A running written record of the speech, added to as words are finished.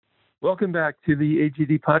Welcome back to the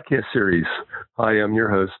AGD podcast series. Hi, I'm your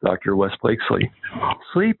host, Dr. Wes Blakesley.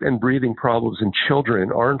 Sleep and breathing problems in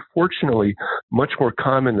children are unfortunately much more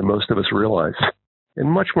common than most of us realize and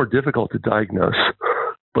much more difficult to diagnose.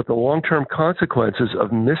 But the long-term consequences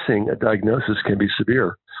of missing a diagnosis can be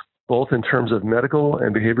severe, both in terms of medical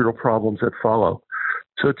and behavioral problems that follow.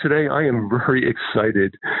 So today I am very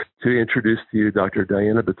excited to introduce to you Dr.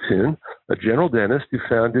 Diana Batoon, a general dentist who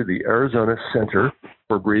founded the Arizona Center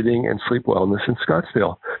for Breathing and Sleep Wellness in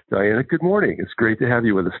Scottsdale. Diana, good morning. It's great to have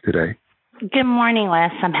you with us today. Good morning,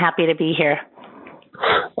 Wes. I'm happy to be here.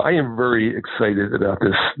 I am very excited about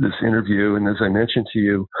this interview, and as I mentioned to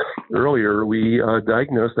you earlier, we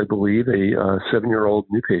diagnosed, I believe, a 7-year-old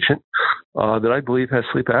new patient that I believe has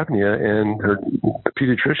sleep apnea, and her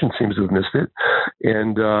pediatrician seems to have missed it.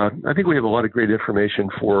 And I think we have a lot of great information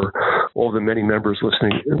for all the many members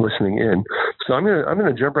listening in. So I'm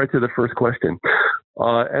going to jump right to the first question.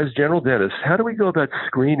 As general dentists, how do we go about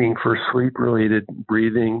screening for sleep-related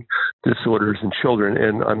breathing disorders in children?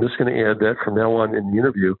 And I'm just going to add that from now on in the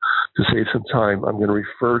interview, to save some time, I'm going to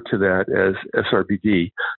refer to that as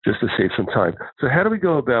SRBD, just to save some time. So how do we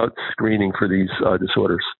go about screening for these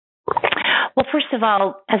disorders? Well, first of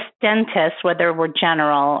all, as dentists, whether we're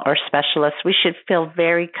general or specialists, we should feel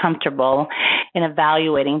very comfortable in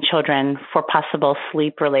evaluating children for possible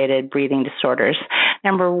sleep-related breathing disorders.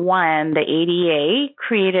 Number one, the ADA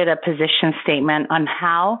created a position statement on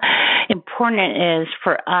how important it is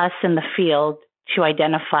for us in the field to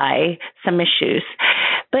identify some issues.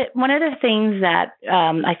 But one of the things that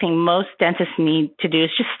I think most dentists need to do is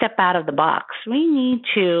just step out of the box. We need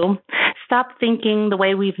to stop thinking the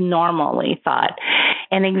way we've normally thought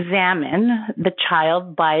and examine the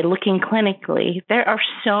child by looking clinically. There are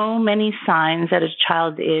so many signs that a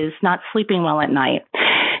child is not sleeping well at night.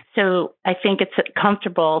 So I think it's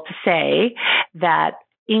comfortable to say that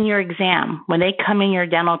in your exam, when they come in your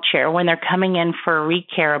dental chair, when they're coming in for a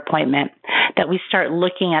recare appointment, that we start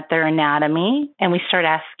looking at their anatomy and we start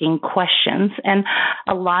asking questions. And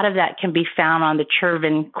a lot of that can be found on the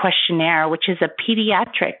Chervin questionnaire, which is a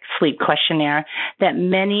pediatric sleep questionnaire that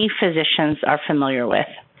many physicians are familiar with.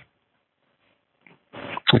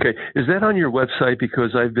 Okay. Is that on your website?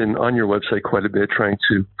 Because I've been on your website quite a bit trying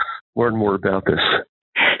to learn more about this.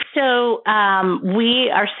 So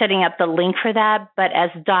we are setting up the link for that, but as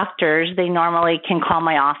doctors, they normally can call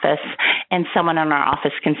my office and someone in our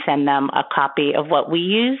office can send them a copy of what we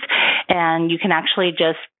use. And you can actually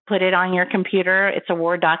just put it on your computer. It's a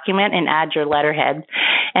Word document and add your letterhead.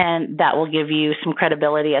 And that will give you some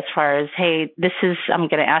credibility as far as, hey, I'm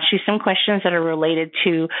going to ask you some questions that are related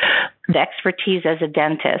to the expertise as a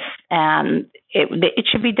dentist. And it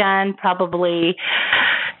should be done probably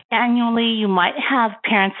annually. You might have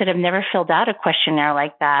parents that have never filled out a questionnaire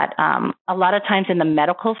like that. A lot of times in the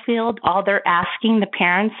medical field, all they're asking the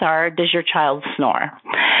parents are, does your child snore?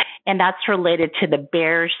 And that's related to the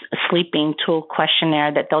Bears Sleeping Tool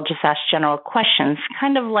questionnaire that they'll just ask general questions,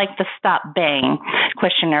 kind of like the Stop Bang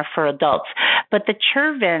questionnaire for adults. But the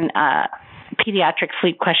Chervin pediatric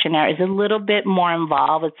sleep questionnaire is a little bit more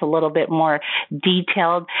involved. It's a little bit more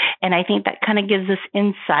detailed. And I think that kind of gives us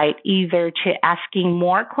insight either to asking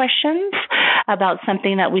more questions about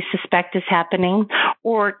something that we suspect is happening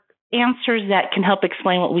or answers that can help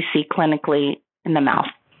explain what we see clinically in the mouth.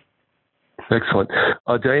 Excellent.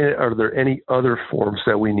 Diana, are there any other forms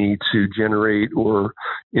that we need to generate or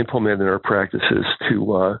implement in our practices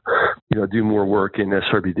to do more work in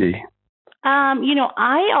SRBD?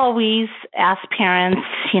 I always ask parents,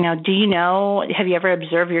 have you ever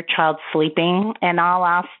observed your child sleeping? And I'll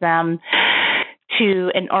ask them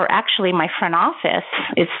or actually my front office,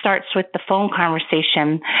 it starts with the phone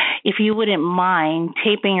conversation. If you wouldn't mind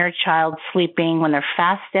taping your child sleeping when they're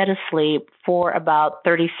fast dead asleep for about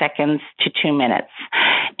 30 seconds to 2 minutes.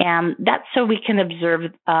 And that's so we can observe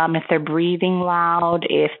if they're breathing loud,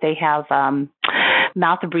 if they have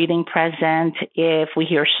mouth breathing present, if we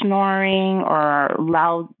hear snoring or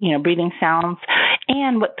loud, breathing sounds,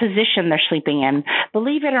 and what position they're sleeping in.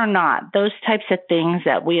 Believe it or not, those types of things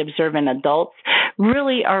that we observe in adults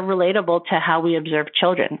really are relatable to how we observe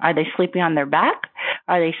children. Are they sleeping on their back?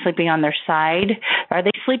 Are they sleeping on their side? Are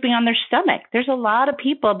they sleeping on their stomach? There's a lot of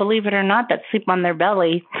people, believe it or not, that sleep on their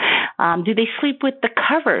belly. Do they sleep with the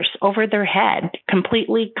covers over their head,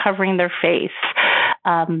 completely covering their face?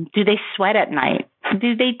 Do they sweat at night?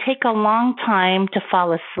 Do they take a long time to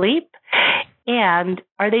fall asleep? And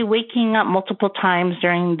are they waking up multiple times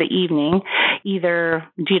during the evening, either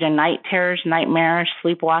due to night terrors, nightmares,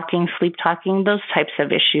 sleepwalking, sleep talking, those types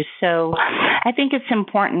of issues? So I think it's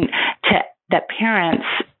important that parents,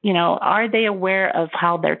 are they aware of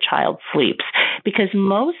how their child sleeps? Because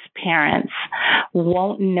most parents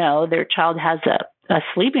won't know their child has a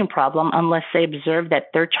sleeping problem unless they observe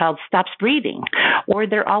that their child stops breathing, or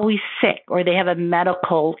they're always sick, or they have a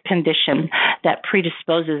medical condition that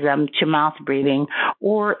predisposes them to mouth breathing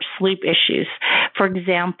or sleep issues. For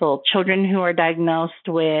example, children who are diagnosed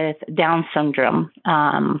with Down syndrome,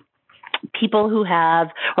 people who have,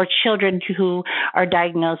 or children who are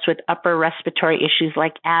diagnosed with upper respiratory issues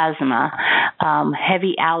like asthma,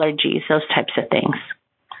 heavy allergies, those types of things.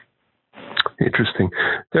 Interesting.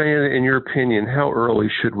 Diana, in your opinion, how early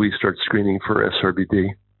should we start screening for SRBD?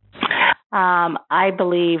 I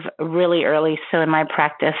believe really early. So in my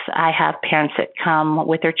practice, I have parents that come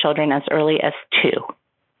with their children as early as 2.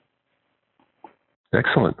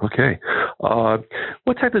 Excellent. Okay.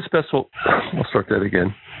 What type of special... I'll start that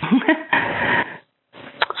again.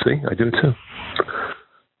 See, I do it too.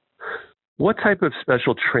 What type of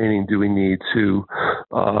special training do we need to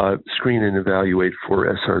screen and evaluate for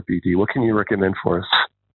SRBD? What can you recommend for us?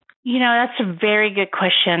 That's a very good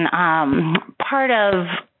question. Part of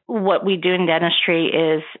what we do in dentistry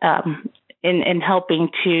is in helping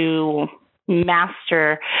to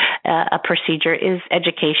master a procedure is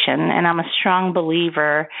education. And I'm a strong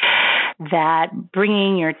believer that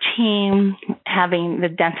bringing your team, having the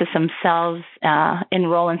dentists themselves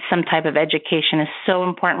enroll in some type of education is so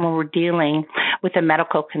important when we're dealing with a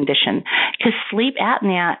medical condition, because sleep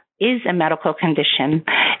apnea is a medical condition.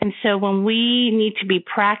 And so when we need to be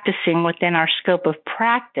practicing within our scope of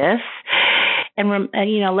practice, and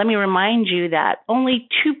let me remind you that only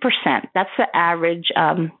 2%, that's the average,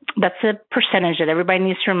 that's the percentage that everybody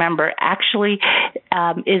needs to remember, actually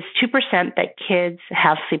is 2% that kids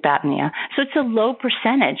have sleep apnea. So it's a low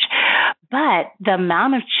percentage. But the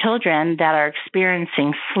amount of children that are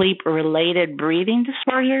experiencing sleep-related breathing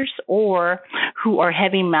disorders or who are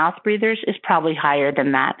heavy mouth breathers is probably higher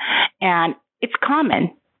than that. And it's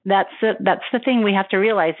common. That's the thing we have to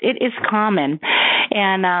realize. It is common.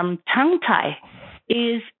 And tongue tie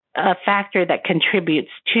is a factor that contributes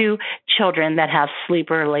to children that have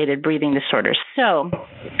sleep-related breathing disorders. So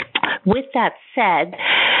with that said,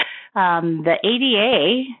 the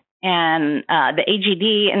ADA and the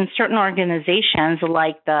AGD and certain organizations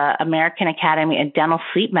like the American Academy of Dental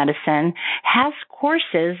Sleep Medicine has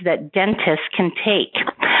courses that dentists can take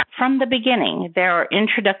from the beginning. There are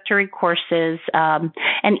introductory courses,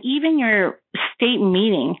 and even your state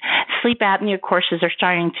meeting sleep apnea courses are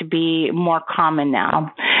starting to be more common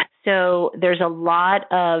now. So there's a lot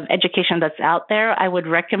of education that's out there. I would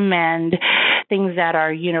recommend things that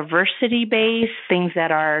are university-based, things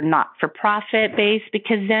that are not-for-profit based,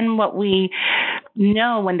 because then what we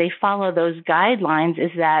know when they follow those guidelines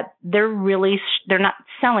is that they're not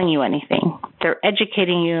selling you anything. They're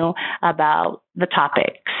educating you about the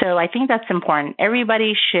topic. So I think that's important.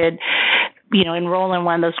 Everybody should enroll in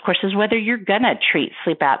one of those courses, whether you're going to treat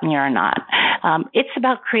sleep apnea or not. It's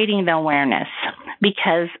about creating the awareness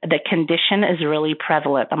because the condition is really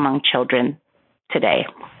prevalent among children today.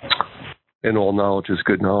 And all knowledge is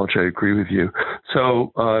good knowledge. I agree with you.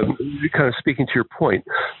 So kind of speaking to your point,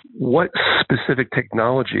 what specific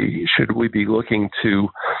technology should we be looking to,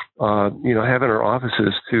 have in our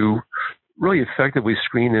offices to really effectively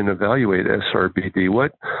screen and evaluate SRBD?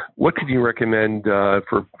 What could you recommend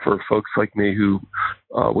for folks like me who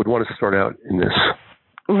would want to start out in this?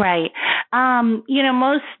 Right.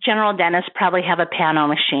 Most general dentists probably have a Pano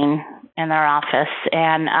machine in their office.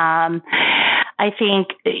 And I think,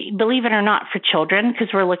 believe it or not, for children, because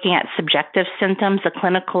we're looking at subjective symptoms, the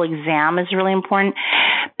clinical exam is really important.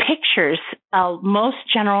 Pictures, most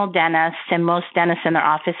general dentists and most dentists in their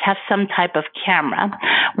office have some type of camera,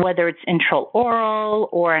 whether it's intraoral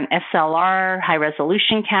or an SLR,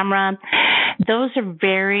 high-resolution camera. Those are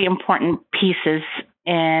very important pieces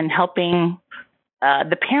in helping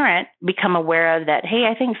the parent become aware of that. Hey,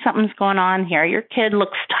 I think something's going on here. Your kid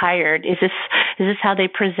looks tired. Is this how they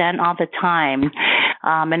present all the time?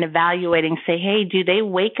 And evaluating, say, hey, do they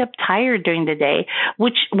wake up tired during the day?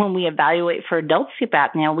 Which, when we evaluate for adult sleep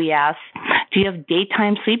apnea, we ask, do you have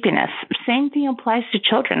daytime sleepiness? Same thing applies to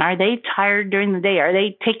children. Are they tired during the day? Are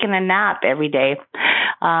they taking a nap every day?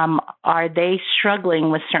 Are they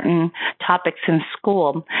struggling with certain topics in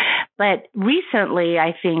school? But recently,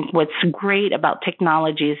 I think what's great about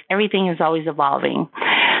technology is everything is always evolving.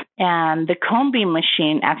 And the cone beam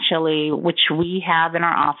machine, actually, which we have in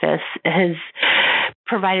our office, has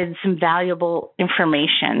provided some valuable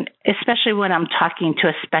information, especially when I'm talking to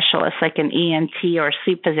a specialist like an ENT or a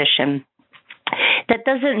sleep physician. That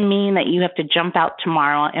doesn't mean that you have to jump out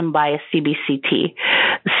tomorrow and buy a CBCT.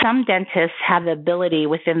 Some dentists have the ability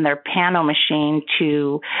within their Pano machine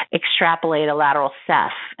to extrapolate a lateral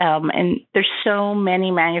ceph. And there's so many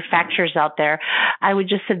manufacturers out there. I would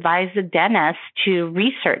just advise the dentist to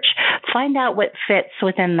research, find out what fits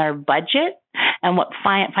within their budget, and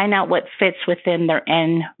find out what fits within their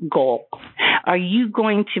end goal. Are you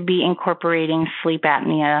going to be incorporating sleep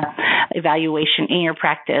apnea evaluation in your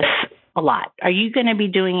practice a lot? Are you going to be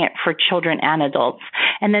doing it for children and adults?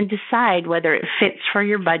 And then decide whether it fits for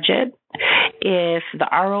your budget, if the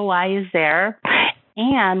ROI is there,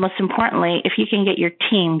 and most importantly, if you can get your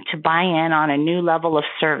team to buy in on a new level of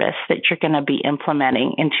service that you're going to be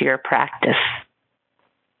implementing into your practice.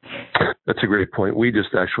 That's a great point. We just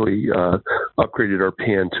actually upgraded our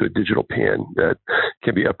pan to a digital pan that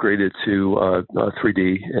can be upgraded to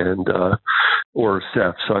 3D and or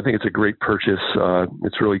Ceph. So I think it's a great purchase.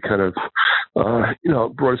 It's really kind of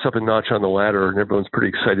brought us up a notch on the ladder, and everyone's pretty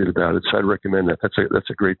excited about it. So I'd recommend that. That's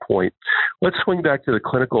a great point. Let's swing back to the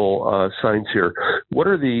clinical signs here. What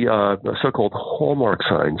are the so-called hallmark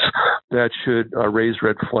signs that should raise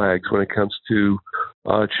red flags when it comes to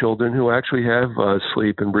children who actually have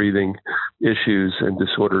sleep and breathing issues and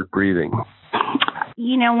disordered breathing?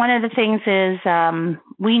 One of the things is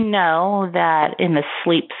we know that in the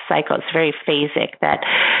sleep cycle, it's very phasic, that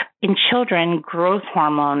in children, growth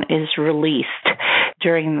hormone is released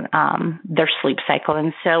during their sleep cycle.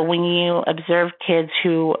 And so when you observe kids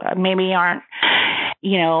who maybe aren't,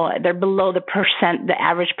 they're below the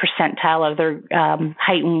average percentile of their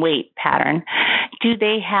height and weight pattern, do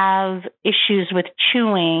they have issues with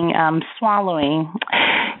chewing, swallowing?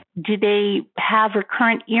 Do they have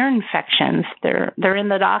recurrent ear infections? They're in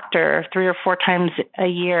the doctor 3 or 4 times a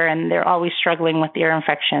year, and they're always struggling with ear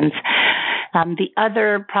infections. The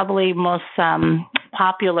other probably most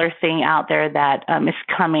popular thing out there that is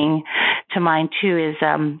coming to mind too is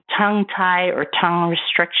tongue tie or tongue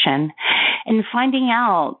restriction, and finding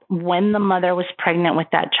out when the mother was pregnant with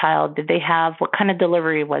that child. Did they have, what kind of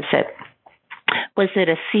delivery was it? Was it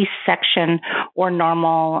a C-section or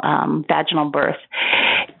normal vaginal birth?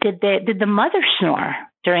 Did the mother snore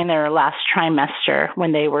during their last trimester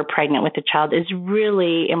when they were pregnant with the child? Is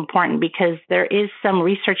really important, because there is some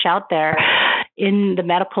research out there in the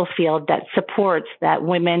medical field that supports that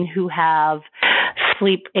women who have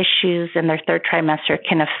sleep issues in their 3rd trimester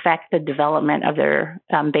can affect the development of their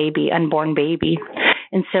unborn baby.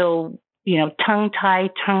 And so, tongue tie,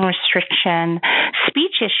 tongue restriction,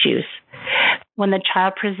 speech issues. When the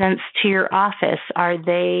child presents to your office, are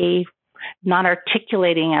they not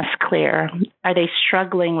articulating as clear? Are they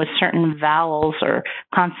struggling with certain vowels or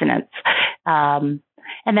consonants? And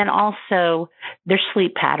then also their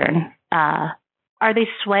sleep pattern. Are they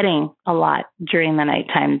sweating a lot during the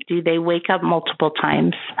nighttime? Do they wake up multiple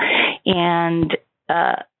times? And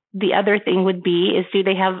the other thing would be is, do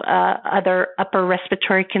they have other upper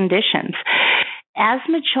respiratory conditions?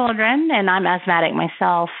 Asthma children, and I'm asthmatic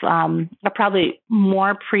myself, are probably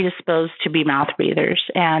more predisposed to be mouth breathers.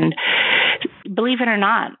 And believe it or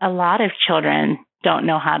not, a lot of children don't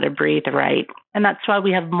know how to breathe right. And that's why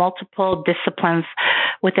we have multiple disciplines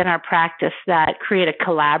within our practice that create a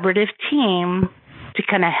collaborative team to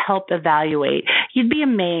kind of help evaluate. You'd be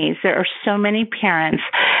amazed. There are so many parents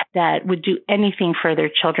that would do anything for their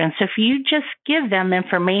children. So if you just give them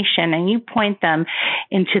information and you point them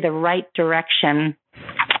into the right direction,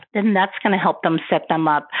 then that's going to help them set them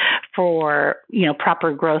up for,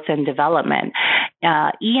 proper growth and development.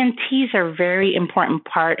 ENTs are a very important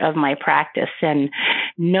part of my practice, and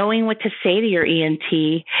knowing what to say to your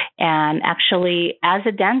ENT, and actually, as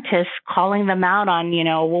a dentist, calling them out on,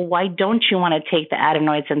 why don't you want to take the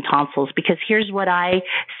adenoids and tonsils? Because here's what I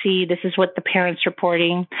see. This is what the parent's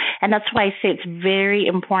reporting. And that's why I say it's very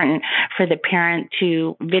important for the parent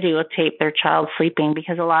to videotape their child sleeping,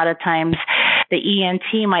 because a lot of times the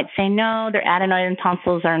ENT might say, no, their adenoid and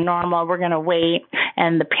tonsils are normal, we're going to wait.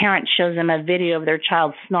 And the parent shows them a video of their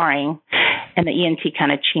child snoring, and the ENT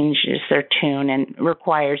kind of changes their tune and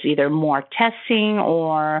requires either more testing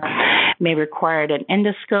or may require an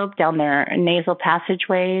endoscope down their nasal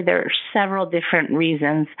passageway. There are several different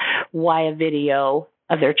reasons why a video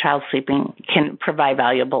of their child sleeping can provide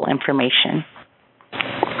valuable information.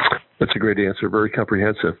 That's a great answer. Very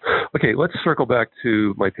comprehensive. Okay, let's circle back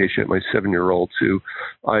to my patient, my 7-year-old, who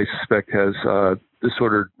I suspect has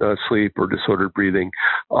disordered sleep or disordered breathing.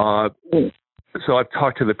 So I've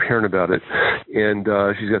talked to the parent about it, and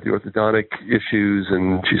she's got the orthodontic issues,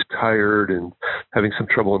 and she's tired and having some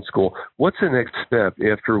trouble in school. What's the next step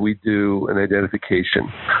after we do an identification?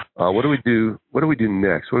 What do we do? What do we do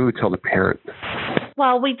next? What do we tell the parent?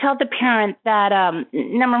 Well, we tell the parent that,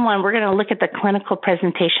 number one, we're going to look at the clinical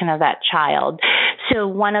presentation of that child. So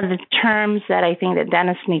one of the terms that I think that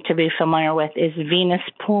dentists need to be familiar with is venous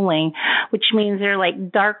pooling, which means they're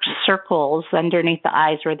like dark circles underneath the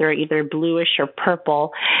eyes where they're either bluish or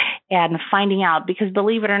purple, and finding out, because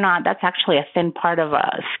believe it or not, that's actually a thin part of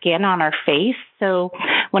skin on our face. So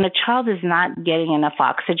when a child is not getting enough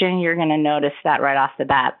oxygen, you're going to notice that right off the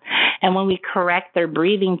bat. And when we correct their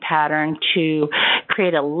breathing pattern to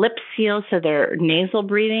create a lip seal, so they're nasal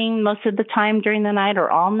breathing most of the time during the night or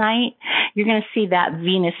all night, you're going to see that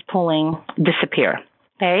venous pooling disappear.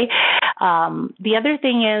 Okay. The other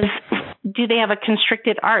thing is, do they have a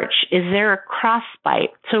constricted arch? Is there a cross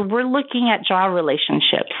bite? So we're looking at jaw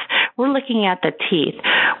relationships. We're looking at the teeth.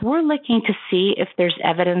 We're looking to see if there's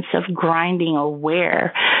evidence of grinding or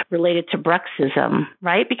wear related to bruxism,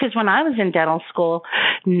 right? Because when I was in dental school,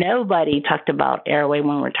 nobody talked about airway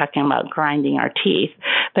when we're talking about grinding our teeth.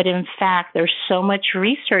 But in fact, there's so much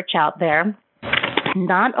research out there,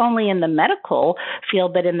 not only in the medical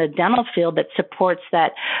field, but in the dental field, that supports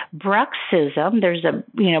that bruxism, there's a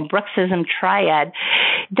bruxism triad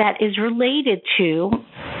that is related to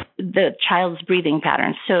the child's breathing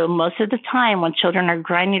pattern. So most of the time when children are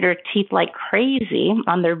grinding their teeth like crazy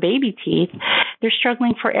on their baby teeth, they're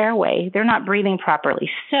struggling for airway. They're not breathing properly.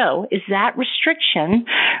 So is that restriction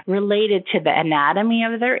related to the anatomy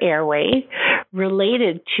of their airway,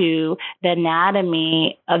 related to the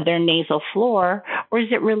anatomy of their nasal floor, or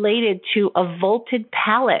is it related to a vaulted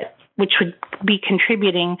palate, which would be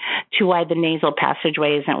contributing to why the nasal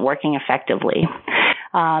passageway isn't working effectively?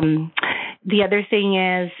 The other thing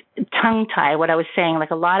is tongue tie, what I was saying, like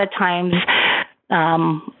a lot of times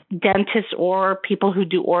dentists or people who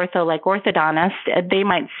do ortho, like orthodontists, they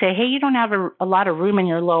might say, hey, you don't have a lot of room in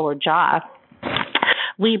your lower jaw.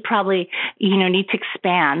 We probably, need to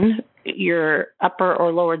expand your upper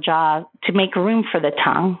or lower jaw to make room for the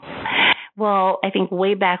tongue. Well, I think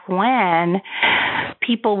way back when,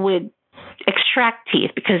 people would extract teeth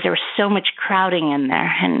because there was so much crowding in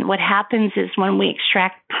there. And what happens is when we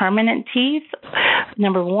extract permanent teeth,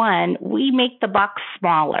 number one, we make the box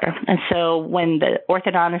smaller. And so when the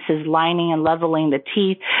orthodontist is lining and leveling the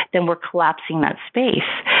teeth, then we're collapsing that space.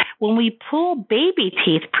 When we pull baby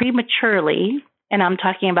teeth prematurely, and I'm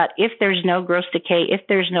talking about if there's no gross decay, if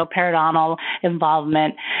there's no periodontal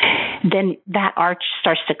involvement, then that arch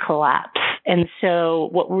starts to collapse. And so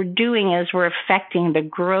what we're doing is we're affecting the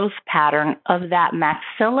growth pattern of that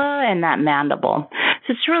maxilla and that mandible.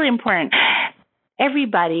 So it's really important.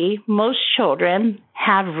 Everybody, most children,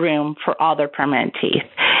 have room for all their permanent teeth.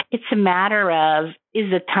 It's a matter of, is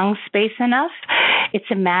the tongue space enough? It's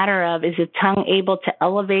a matter of, is the tongue able to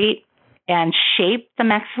elevate and shape the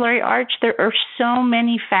maxillary arch? There are so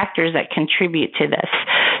many factors that contribute to this.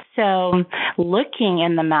 So looking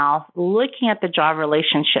in the mouth, looking at the jaw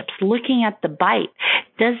relationships, looking at the bite.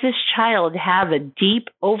 Does this child have a deep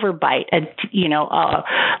overbite, a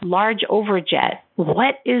large overjet?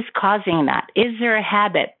 What is causing that? Is there a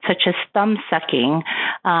habit such as thumb sucking,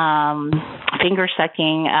 finger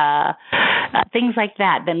sucking, things like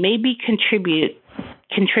that may be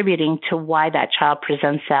contributing to why that child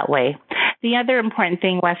presents that way? The other important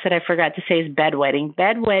thing, Wes, that I forgot to say is bedwetting.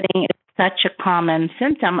 Bedwetting is such a common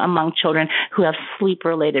symptom among children who have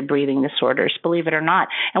sleep-related breathing disorders, believe it or not.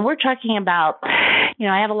 And we're talking about,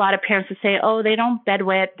 I have a lot of parents that say, oh, they don't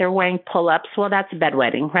bedwet, they're wearing pull-ups. Well, that's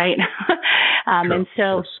bedwetting, right? Sure, and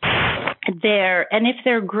so and if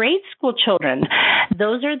they're grade school children,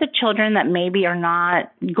 those are the children that maybe are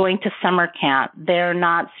not going to summer camp. They're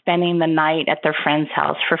not spending the night at their friend's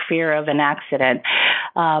house for fear of an accident.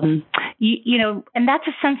 And that's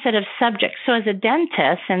a sensitive subject. So as a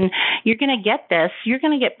dentist, and you're going to get this, you're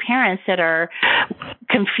going to get parents that are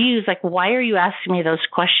confused, like, why are you asking me those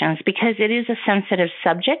questions? Because it is a sensitive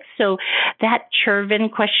subject. So that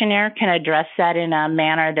Chervin questionnaire can address that in a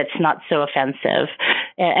manner that's not so offensive.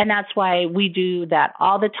 And that's why we do that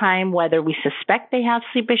all the time, whether we suspect they have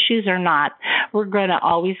sleep issues or not. We're going to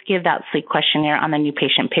always give that sleep questionnaire on the new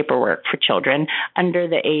patient paperwork for children under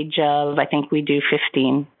the age of, I think we do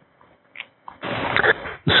 15.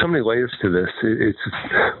 There's so many layers to this. It's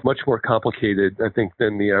much more complicated, I think,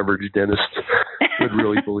 than the average dentist would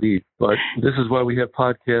really believe. But this is why we have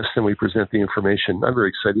podcasts and we present the information. I'm very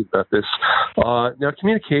excited about this. Now,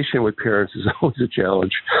 communication with parents is always a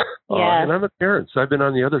challenge. Yeah. And I'm a parent, so I've been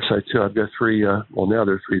on the other side, too. I've got now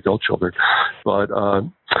there's 3 adult children. But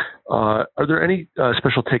are there any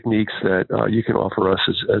special techniques that you can offer us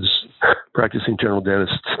as practicing general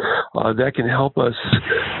dentists that can help us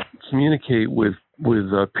communicate with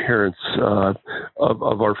parents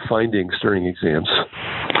of our findings during exams?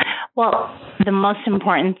 Well, the most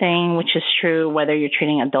important thing, which is true whether you're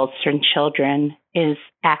treating adults or children, is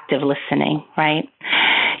active listening, right?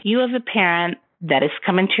 You have a parent that has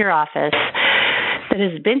come into your office that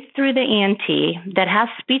has been through the ENT, that has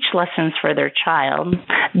speech lessons for their child,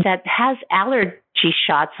 that has allergy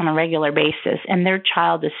shots on a regular basis, and their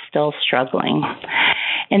child is still struggling.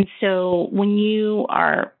 And so when you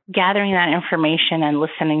are gathering that information and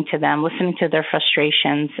listening to them, listening to their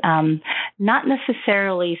frustrations, not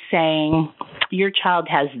necessarily saying your child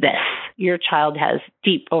has this, your child has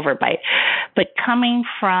deep overbite, but coming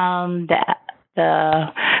from the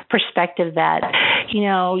perspective that,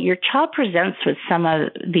 your child presents with some of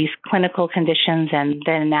these clinical conditions and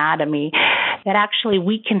the anatomy that actually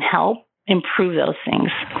we can help improve those things.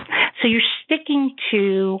 So you're sticking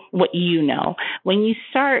to what you know. When you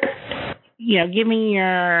start, giving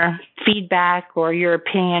your feedback or your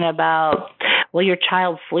opinion about, well, your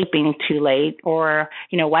child's sleeping too late, or,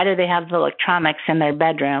 why do they have the electronics in their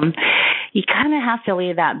bedroom? You kind of have to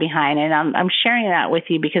leave that behind. And I'm sharing that with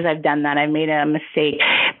you because I've done that. I've made a mistake.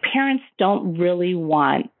 Parents don't really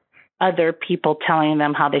want other people telling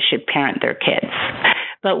them how they should parent their kids.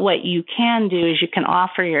 But what you can do is you can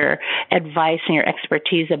offer your advice and your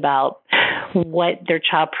expertise about what their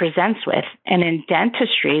child presents with. And in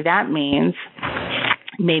dentistry, that means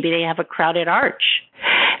maybe they have a crowded arch.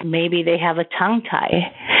 Maybe they have a tongue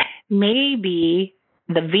tie. Maybe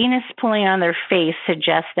the venous pulling on their face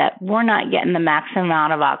suggests that we're not getting the maximum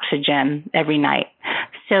amount of oxygen every night.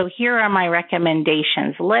 So here are my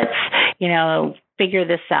recommendations. Let's, figure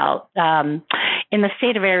this out. In the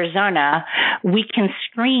state of Arizona, we can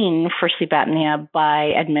screen for sleep apnea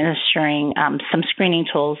by administering some screening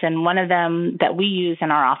tools. And one of them that we use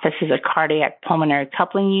in our office is a cardiac pulmonary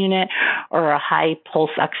coupling unit or a high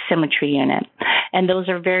pulse oximetry unit. And those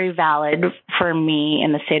are very valid for me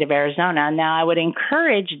in the state of Arizona. Now, I would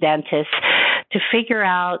encourage dentists to figure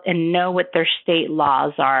out and know what their state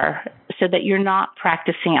laws are so that you're not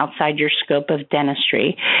practicing outside your scope of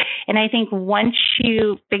dentistry. And I think once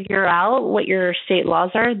you figure out what your state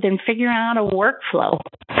laws are, then figure out a workflow.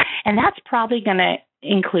 And that's probably going to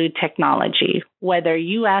include technology, whether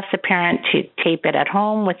you ask the parent to tape it at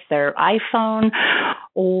home with their iPhone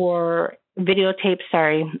or videotape,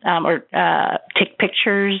 or take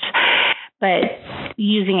pictures, but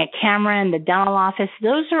using a camera in the dental office,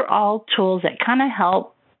 those are all tools that kind of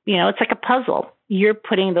help. It's like a puzzle. You're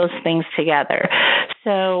putting those things together.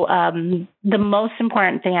 So the most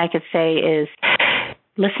important thing I could say is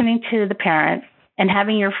listening to the parent and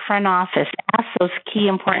having your front office ask those key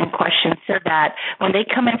important questions so that when they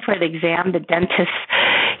come in for the exam, the dentist,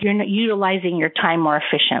 you're utilizing your time more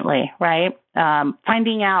efficiently, right?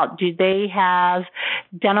 Finding out, do they have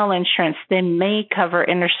dental insurance? They may cover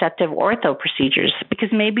interceptive ortho procedures because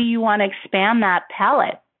maybe you want to expand that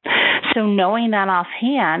palate. So knowing that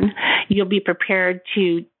offhand, you'll be prepared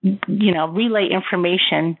to, relay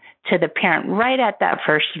information to the parent right at that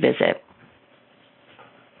first visit.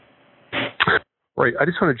 Right. I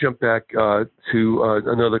just want to jump back to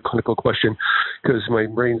another clinical question because my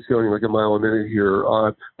brain's going like a mile a minute here.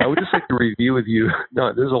 I would just like to review with you.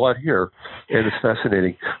 No, there's a lot here, and it's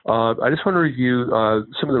fascinating. I just want to review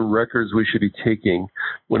some of the records we should be taking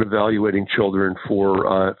when evaluating children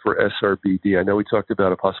for SRBD. I know we talked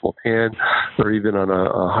about a possible PAN or even on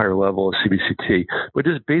a higher level of CBCT, but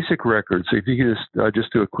just basic records. So if you could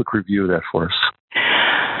just do a quick review of that for us.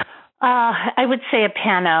 I would say a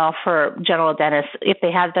PANO for general dentists. If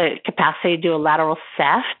they have the capacity to do a lateral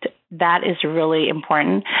cleft, that is really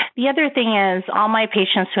important. The other thing is all my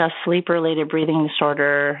patients who have sleep-related breathing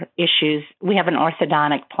disorder issues, we have an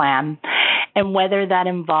orthodontic plan. And whether that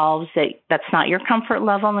involves that's not your comfort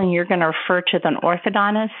level and you're going to refer to an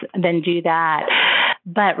orthodontist, then do that.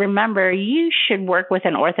 But remember, you should work with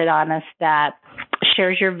an orthodontist that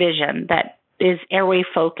shares your vision, that is airway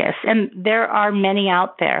focused. And there are many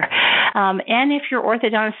out there. And if your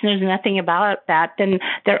orthodontist knows nothing about that, then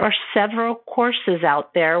there are several courses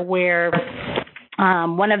out there where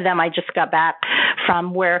one of them I just got back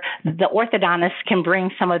from where the orthodontist can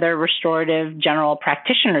bring some of their restorative general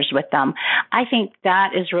practitioners with them. I think that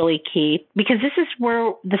is really key because this is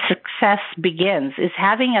where the success begins, is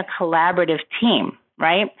having a collaborative team.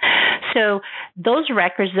 Right? So those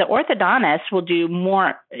records, the orthodontist will do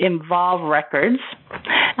more involved records.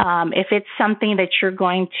 If it's something that you're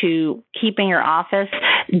going to keep in your office,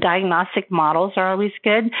 diagnostic models are always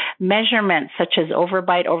good. Measurements such as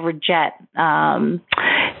overbite, overjet,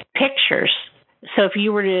 pictures. So if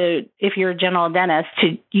you're a general dentist,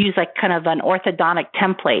 to use like kind of an orthodontic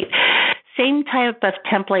template. same type of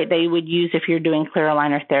template that you would use if you're doing clear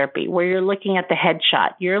aligner therapy, where you're looking at the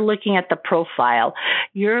headshot, you're looking at the profile,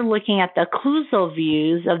 you're looking at the occlusal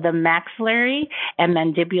views of the maxillary and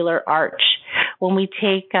mandibular arch. When we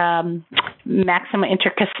take maximum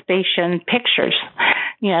intercuspation pictures,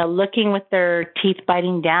 looking with their teeth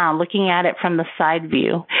biting down, looking at it from the side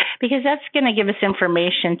view, because that's going to give us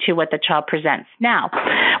information to what the child presents. Now,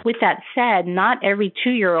 with that said, not every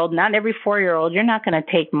 2-year-old, not every 4-year-old, you're not going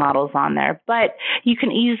to take models on there, but you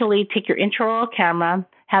can easily take your intraoral camera,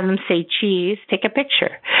 have them say cheese, take a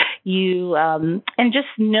picture. And just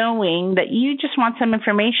knowing that you just want some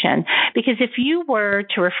information, because if you were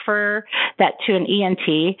to refer that to an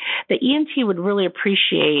ENT, the ENT would really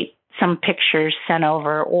appreciate some pictures sent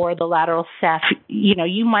over, or the lateral ceph.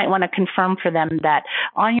 You might want to confirm for them that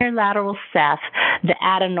on your lateral ceph, the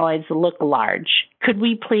adenoids look large. Could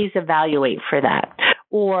we please evaluate for that?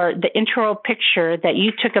 Or the intraoral picture that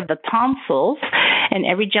you took of the tonsils, and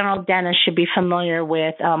every general dentist should be familiar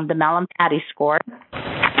with the Mallampati score,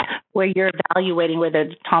 where you're evaluating whether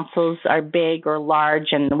the tonsils are big or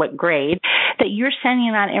large and what grade, that you're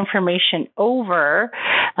sending that information over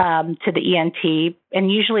to the ENT. And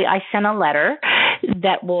usually I send a letter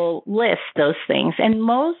that will list those things. And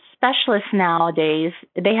most specialists nowadays,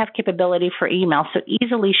 they have capability for email. So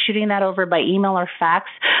easily shooting that over by email or fax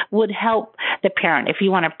would help the parent. If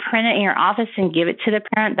you want to print it in your office and give it to the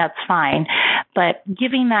parent, that's fine. But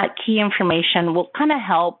giving that key information will kind of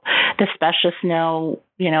help the specialist know,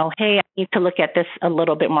 hey, I need to look at this a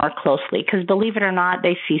little bit more closely. Because believe it or not,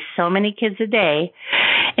 they see so many kids a day,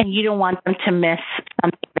 and you don't want them to miss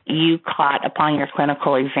something that you caught upon your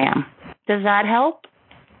clinical exam. Does that help?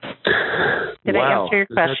 Did I answer your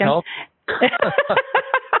question? Does that help?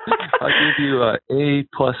 I'll give you A++.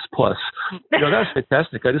 That's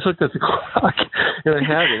fantastic. I just looked at the clock, and I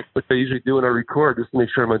have it, which I usually do when I record, just to make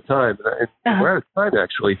sure I'm on time. And we're out of time,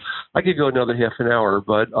 actually. I could go another half an hour,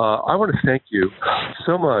 but I want to thank you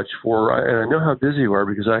so much and I know how busy you are,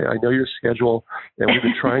 because I know your schedule, and we've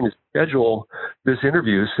been trying to schedule this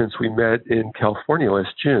interview since we met in California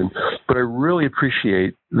last June. But I really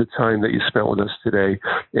appreciate the time that you spent with us today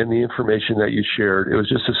and the information that you shared. It was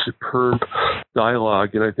just a superb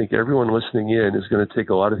dialogue, and I think everyone listening in is going to take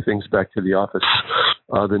a lot of things back to the office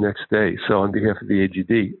the next day. So on behalf of the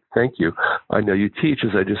AGD, thank you. I know you teach,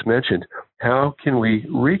 as I just mentioned. How can we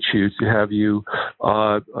reach you to have you,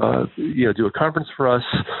 do a conference for us,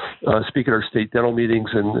 speak at our state dental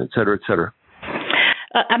meetings, and et cetera, et cetera?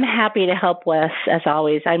 I'm happy to help, Wes, as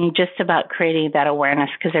always. I'm just about creating that awareness,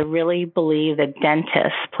 because I really believe that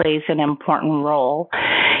dentist plays an important role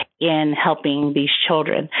in helping these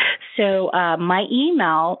children. So my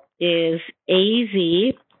email is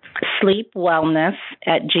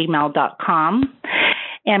azsleepwellness@gmail.com.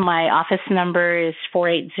 And my office number is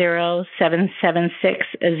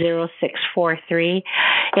 480-776-0643.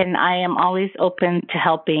 And I am always open to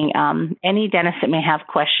helping any dentist that may have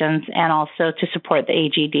questions, and also to support the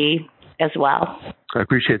AGD as well. I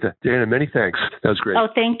appreciate that. Dana, many thanks. That was great. Oh,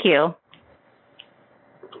 thank you.